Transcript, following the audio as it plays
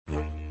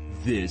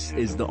This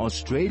is the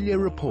Australia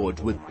Report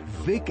with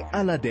Vic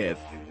Alhadeff.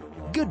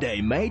 Good day,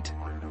 mate.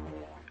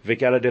 Vic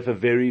Alhadeff, a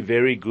very,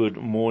 very good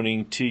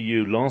morning to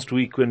you. Last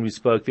week when we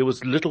spoke, there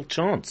was little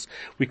chance.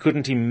 We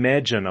couldn't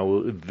imagine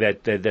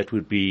that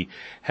would be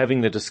having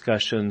the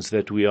discussions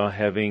that we are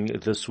having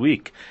this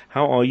week.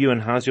 How are you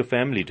and how's your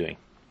family doing?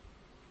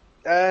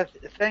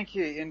 Thank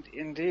you.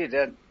 Indeed,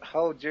 the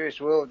whole Jewish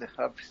world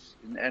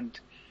and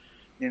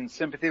in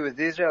sympathy with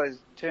Israel is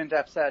turned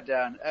upside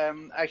down.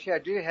 Actually, I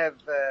do have,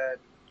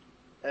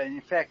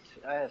 in fact,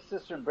 a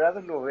sister and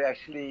brother-in-law who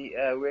actually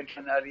went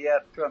on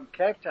Alhadeff from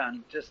Cape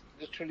Town just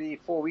literally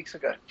 4 weeks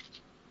ago,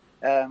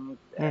 and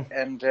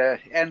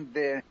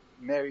their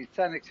married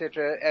son,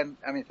 etc. And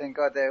I mean, thank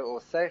God they're all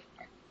safe.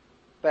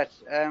 But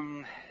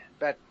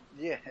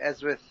yeah,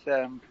 as with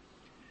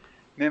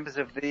members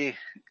of the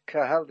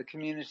Kahal, the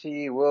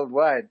community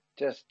worldwide,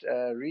 just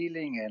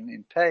reeling and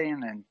in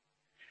pain and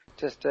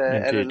just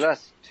at a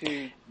loss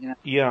to,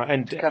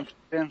 to come to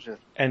terms with.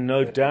 And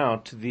no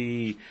doubt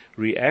the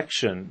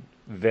reaction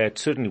that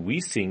certainly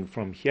we're seeing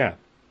from here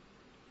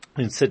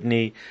in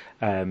Sydney,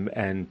 I don't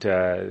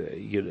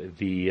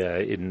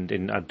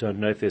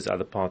know if there's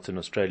other parts in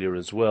Australia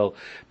as well,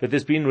 but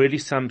there's been really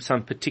some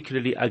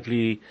particularly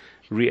ugly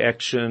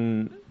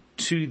reaction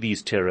to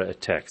these terror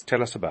attacks.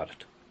 Tell us about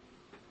it.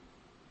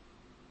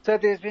 So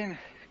there's been,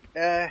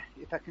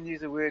 if I can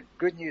use the word,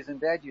 good news and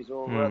bad news,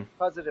 or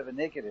positive and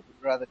negative,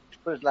 rather, to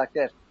put it like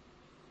that.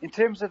 In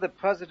terms of the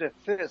positive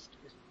first,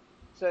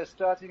 so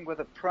starting with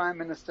the Prime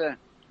Minister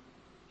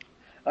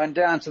on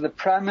down, so the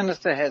Prime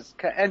Minister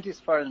and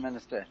his Foreign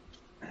Minister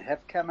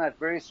have come out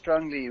very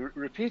strongly,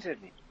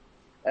 repeatedly,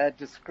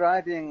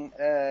 describing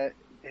a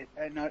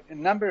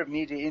number of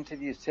media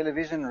interviews,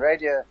 television,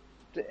 radio,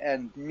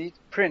 and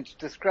print,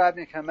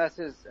 describing Hamas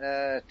as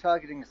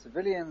targeting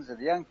civilians,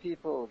 the young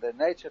people, the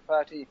Nature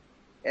Party,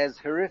 as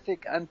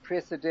horrific,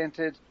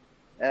 unprecedented,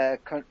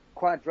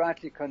 quite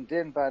rightly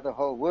condemned by the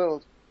whole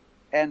world.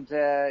 And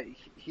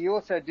he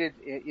also did,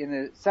 in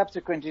a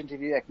subsequent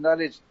interview,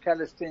 acknowledge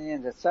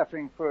Palestinians are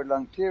suffering for a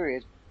long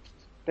period,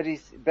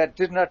 but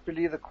did not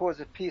believe the cause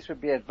of peace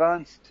would be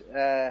advanced,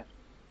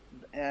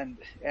 and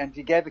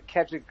he gave a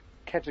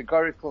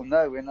categorical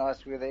no when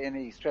asked whether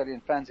any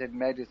Australian funds had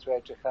made its way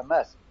to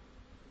Hamas.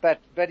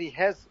 But he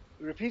has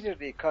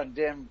repeatedly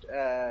condemned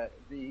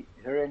the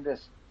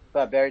horrendous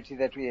barbarity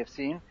that we have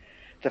seen.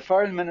 The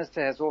Foreign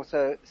Minister has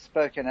also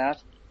spoken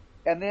out.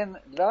 And then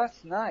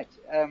last night,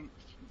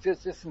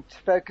 just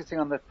focusing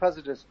on the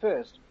positives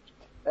first,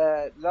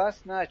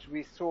 last night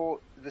we saw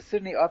the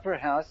Sydney Opera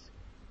House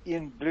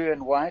in blue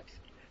and white,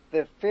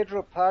 the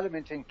Federal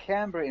Parliament in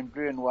Canberra in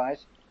blue and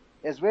white,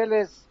 as well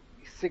as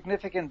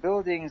significant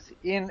buildings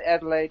in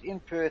Adelaide, in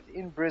Perth,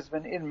 in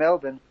Brisbane, in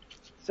Melbourne.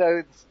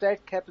 So the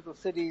state capital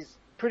cities,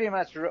 pretty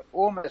much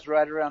almost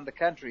right around the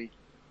country,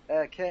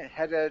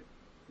 had a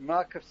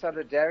mark of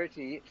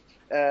solidarity,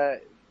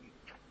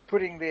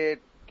 putting their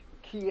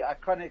key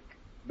iconic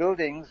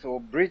buildings or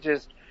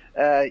bridges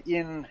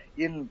in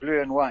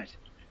blue and white.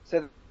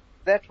 So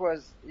that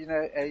was,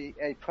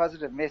 a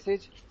positive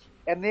message.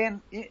 And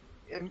then,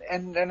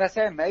 and I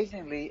say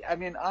amazingly, I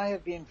mean, I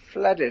have been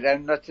flooded,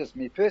 and not just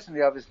me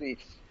personally, obviously,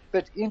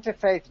 but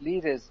interfaith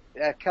leaders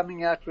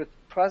coming out with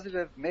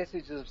positive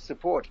messages of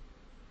support.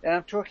 And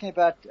I'm talking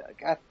about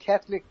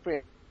Catholic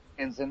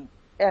friends and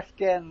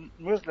Afghan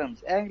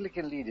Muslims,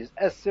 Anglican leaders,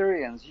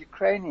 Assyrians,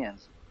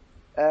 Ukrainians.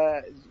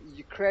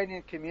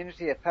 Ukrainian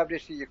community have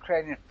published a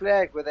Ukrainian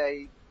flag with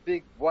a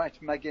big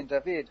white Magen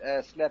David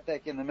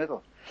slapback in the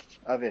middle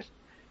of it.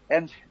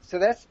 And so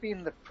that's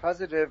been the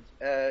positive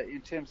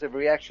in terms of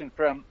reaction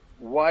from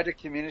wider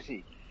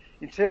community.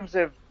 In terms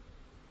of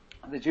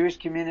the Jewish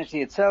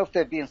community itself,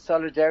 there have been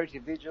solidarity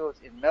vigils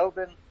in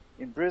Melbourne,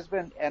 in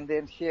Brisbane, and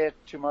then here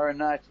tomorrow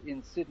night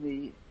in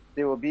Sydney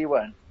there will be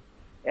one.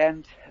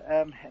 And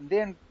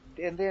then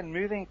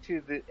moving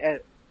to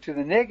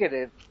the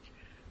negative,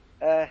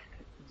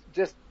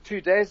 just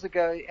 2 days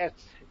ago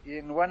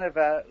in one of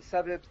our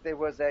suburbs there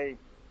was a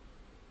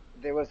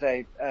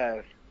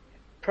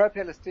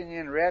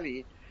pro-Palestinian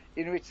rally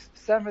in which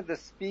some of the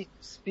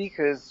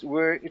speakers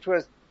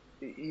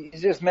it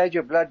just made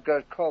your blood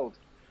go cold.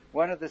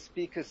 One of the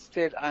speakers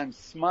said, "I'm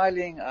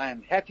smiling,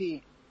 I'm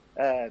happy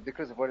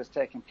because of what has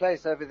taken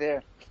place over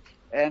there,"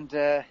 and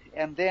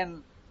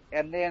then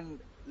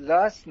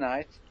last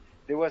night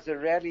there was a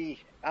rally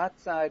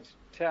outside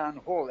Town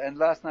Hall, and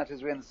last night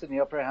is when the Sydney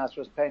Opera House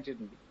was painted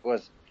and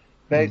was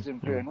bathed in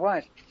blue and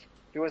white.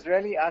 There was a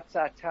rally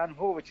outside Town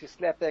Hall, which is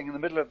slap bang in the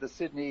middle of the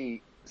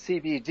Sydney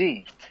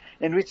CBD,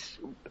 in which,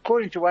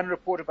 according to one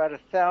report, about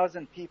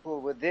 1,000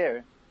 people were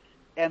there.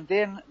 And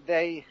then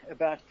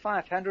about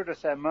 500 or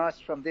so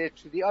marched from there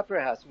to the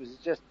Opera House, which is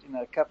just,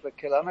 a couple of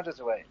kilometers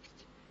away.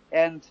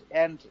 And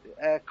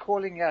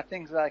calling out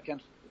things like,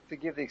 and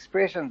forgive the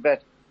expression,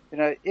 but,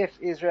 if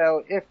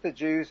Israel, if the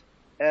Jews,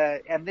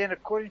 and then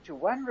according to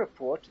one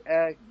report,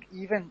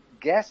 even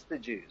gas the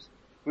Jews,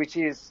 which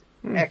is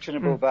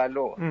actionable by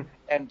law.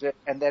 And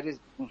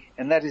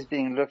that is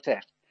being looked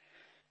at.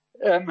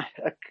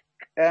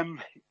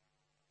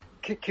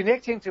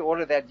 connecting to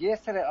all of that,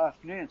 yesterday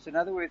afternoon, so in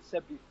other words, so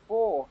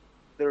before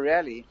the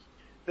rally,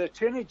 the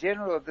Attorney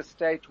General of the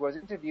state was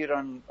interviewed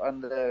on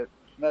the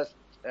most,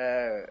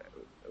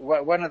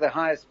 one of the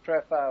highest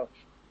profile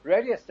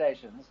radio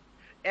stations,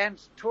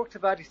 and talked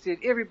about, he said,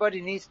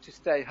 everybody needs to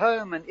stay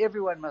home and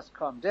everyone must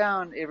calm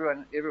down,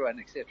 everyone,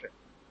 etc.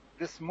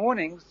 This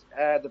morning,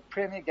 the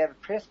Premier gave a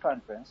press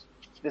conference.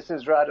 This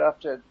is right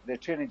after the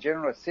Attorney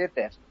General said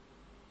that.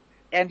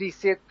 And he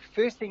said,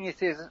 first thing he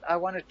says is, I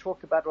want to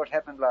talk about what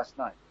happened last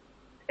night.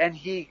 And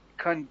he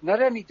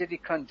not only did he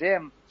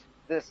condemn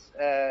this,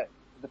 the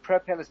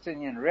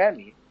pro-Palestinian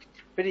rally,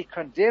 but he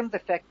condemned the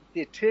fact that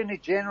the Attorney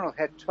General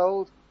had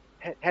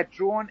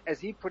drawn, as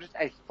he put it,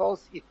 a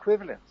false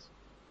equivalence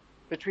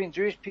between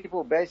Jewish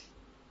people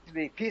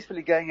basically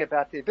peacefully going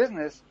about their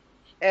business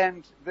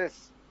and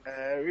this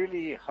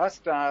really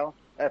hostile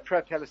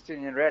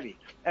pro-Palestinian rally.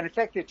 And in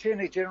fact, the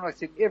Attorney General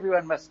said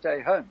everyone must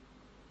stay home.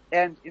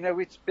 And,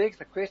 which begs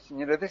the question,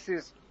 this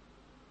is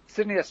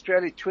Sydney,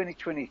 Australia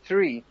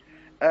 2023.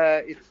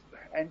 Are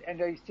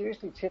you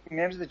seriously telling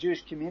members of the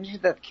Jewish community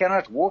that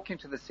cannot walk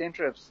into the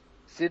center of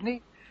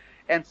Sydney?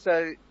 And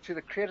so, to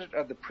the credit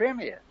of the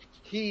Premier,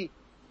 he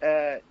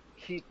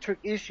took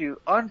issue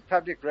on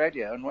public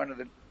radio, on one of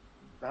the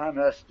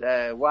most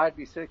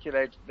widely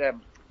circulated,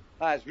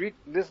 highest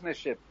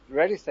listenership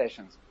radio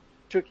stations,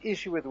 took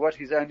issue with what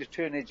his own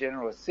Attorney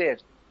General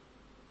said,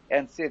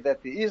 and said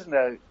that there is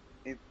no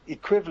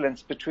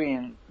equivalence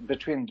between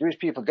Jewish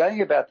people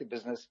going about their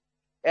business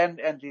and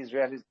these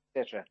rallies,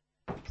 etc.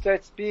 So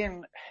it's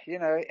been,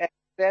 and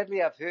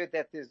sadly I've heard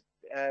that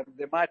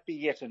there might be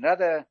yet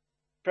another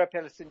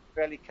pro-Palestinian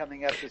rally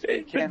coming up this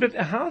weekend. But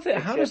how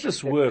does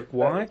this work?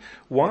 Why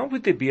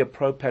would there be a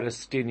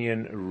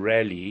pro-Palestinian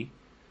rally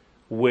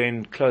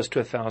when close to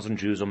 1,000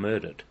 Jews are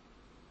murdered?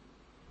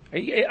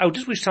 I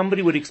just wish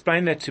somebody would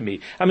explain that to me.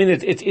 I mean,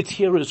 it's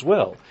here as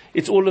well.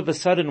 It's all of a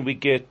sudden we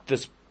get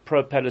this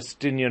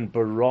pro-Palestinian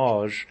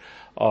barrage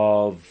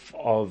of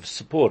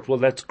support. Well,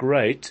 that's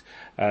great.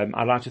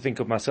 I like to think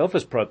of myself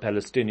as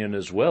pro-Palestinian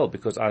as well,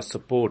 because I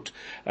support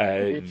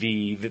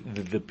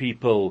the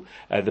people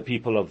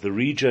of the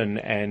region,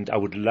 and I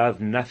would love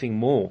nothing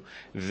more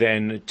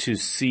than to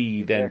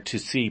see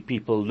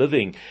people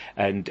living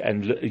and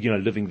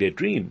living their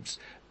dreams.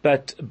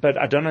 But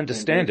I don't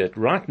understand it.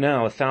 Right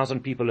now,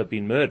 1,000 people have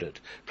been murdered.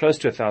 Close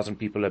to 1,000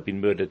 people have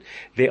been murdered.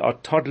 There are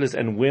toddlers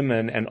and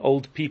women and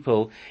old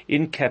people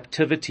in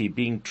captivity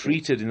being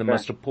treated in the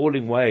most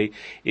appalling way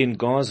in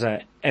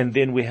Gaza. And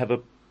then we have a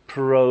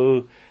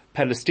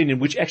pro-Palestinian,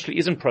 which actually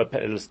isn't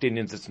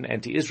pro-Palestinians, it's an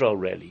anti-Israel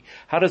rally.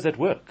 How does that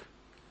work?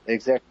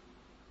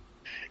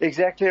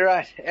 Exactly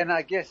right. And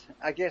I guess,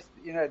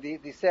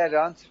 the sad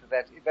answer to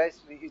that,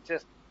 basically, is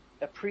just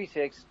a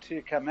pretext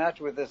to come out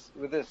with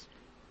this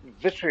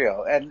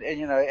vitriol,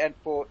 and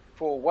for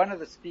one of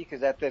the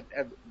speakers at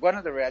one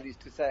of the rallies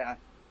to say,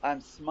 I'm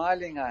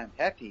smiling, I'm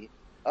happy,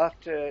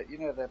 after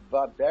the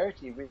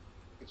barbarity which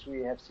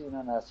we have seen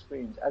on our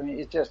screens. I mean,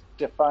 it just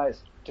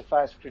defies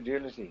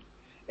credulity.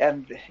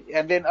 And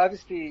then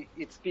obviously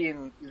it's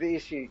been the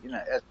issue,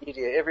 as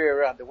media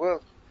everywhere around the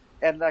world.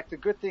 And like the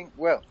good thing,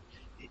 well,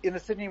 in the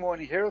Sydney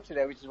Morning Herald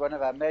today, which is one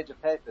of our major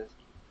papers,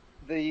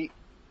 the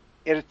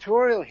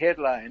editorial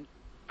headline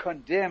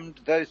condemned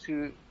those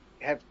who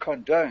have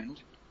condoned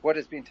what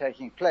has been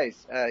taking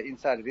place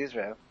inside of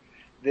Israel.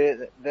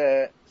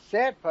 The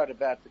sad part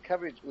about the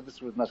coverage, well, this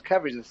was not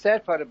coverage, the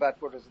sad part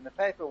about what was in the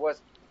paper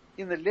was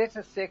in the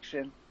letter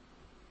section,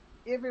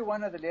 every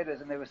one of the letters,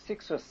 and there were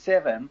 6 or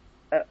 7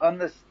 on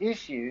this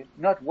issue,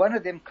 not one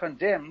of them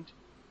condemned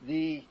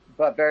the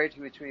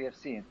barbarity which we have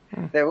seen.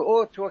 They were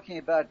all talking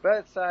about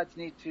both sides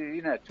need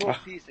to,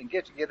 talk peace and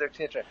get together,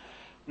 etc.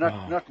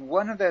 Not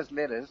one of those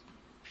letters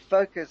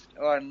focused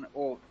on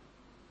or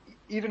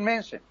even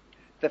mentioned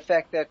the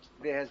fact that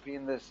there has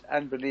been this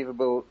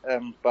unbelievable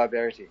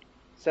barbarity.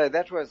 So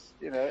that was,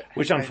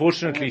 which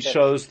unfortunately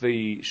shows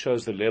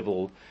the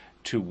level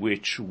to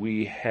which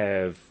we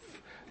have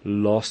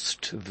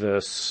lost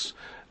this,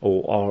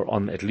 or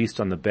are at least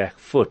on the back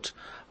foot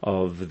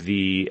of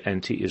the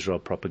anti-Israel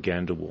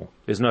propaganda war.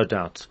 There's no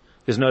doubt,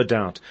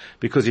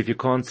 because if you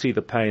can't see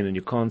the pain and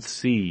you can't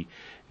see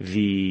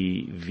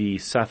the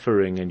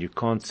suffering and you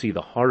can't see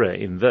the horror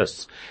in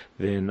this,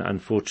 then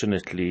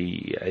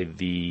unfortunately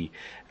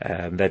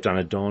they've done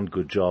a darn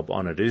good job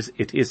on it.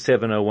 It is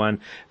 7:01.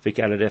 Vic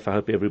Alhadeff, I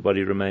hope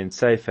everybody remains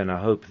safe, and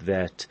I hope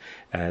that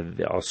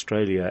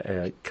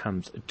Australia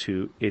comes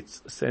to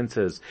its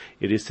senses.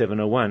 It is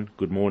 7:01.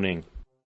 Good morning.